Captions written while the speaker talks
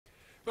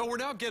Well, we're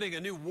now getting a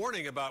new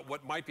warning about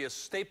what might be a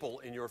staple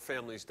in your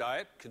family's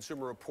diet.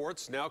 Consumer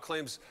Reports now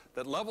claims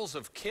that levels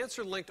of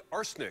cancer-linked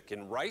arsenic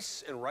in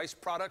rice and rice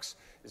products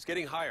is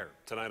getting higher.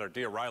 Tonight, our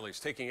Dee Riley is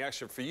taking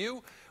action for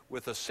you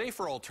with a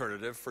safer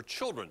alternative for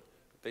children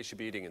that they should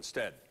be eating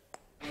instead.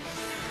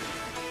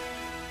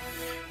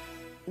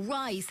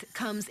 Rice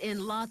comes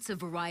in lots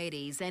of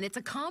varieties, and it's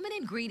a common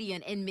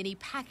ingredient in many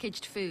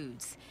packaged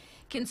foods.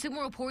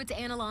 Consumer Reports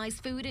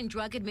analyzed Food and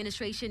Drug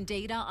Administration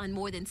data on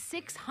more than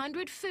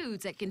 600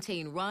 foods that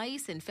contain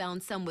rice and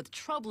found some with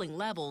troubling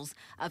levels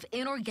of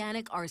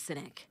inorganic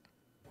arsenic.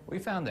 We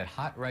found that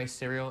hot rice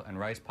cereal and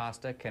rice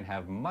pasta can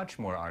have much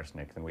more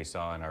arsenic than we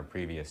saw in our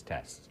previous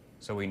tests.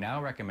 So we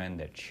now recommend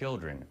that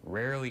children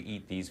rarely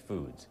eat these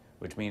foods,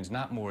 which means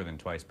not more than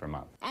twice per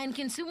month. And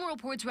Consumer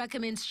Reports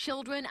recommends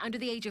children under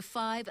the age of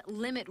 5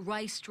 limit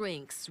rice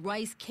drinks,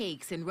 rice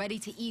cakes, and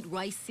ready-to-eat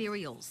rice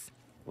cereals.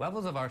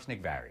 Levels of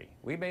arsenic vary.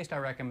 We based our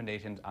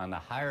recommendations on the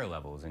higher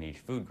levels in each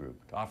food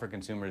group to offer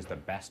consumers the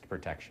best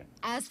protection.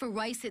 As for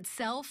rice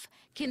itself,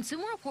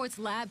 Consumer Reports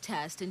lab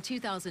test in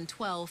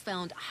 2012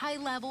 found high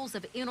levels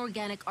of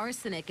inorganic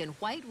arsenic in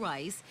white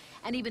rice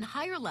and even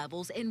higher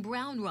levels in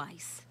brown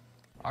rice.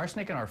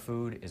 Arsenic in our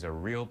food is a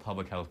real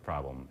public health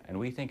problem, and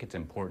we think it's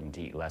important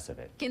to eat less of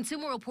it.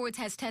 Consumer Reports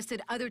has tested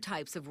other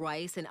types of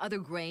rice and other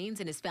grains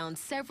and has found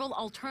several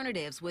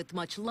alternatives with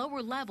much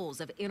lower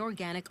levels of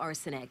inorganic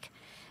arsenic.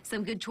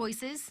 Some good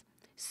choices: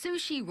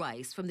 sushi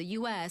rice from the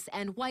U.S.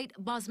 and white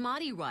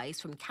basmati rice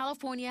from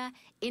California,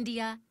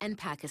 India, and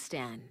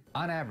Pakistan.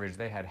 On average,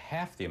 they had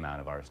half the amount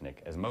of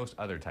arsenic as most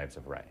other types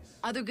of rice.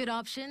 Other good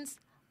options: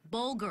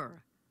 bulgur,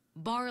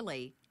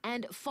 barley,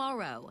 and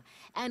farro,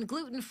 and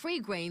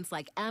gluten-free grains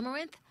like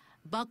amaranth,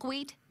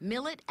 buckwheat,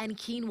 millet, and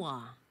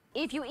quinoa.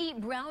 If you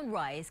eat brown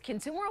rice,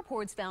 Consumer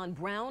Reports found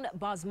brown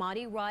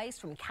basmati rice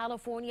from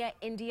California,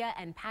 India,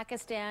 and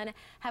Pakistan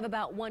have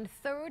about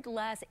 1/3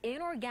 less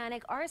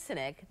inorganic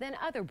arsenic than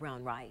other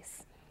brown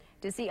rice.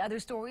 To see other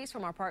stories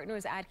from our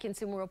partners at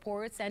Consumer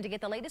Reports and to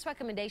get the latest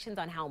recommendations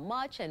on how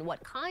much and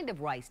what kind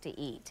of rice to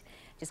eat,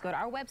 just go to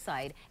our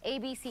website,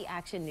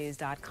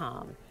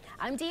 abcactionnews.com.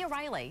 I'm Dee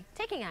Riley,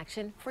 taking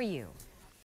action for you.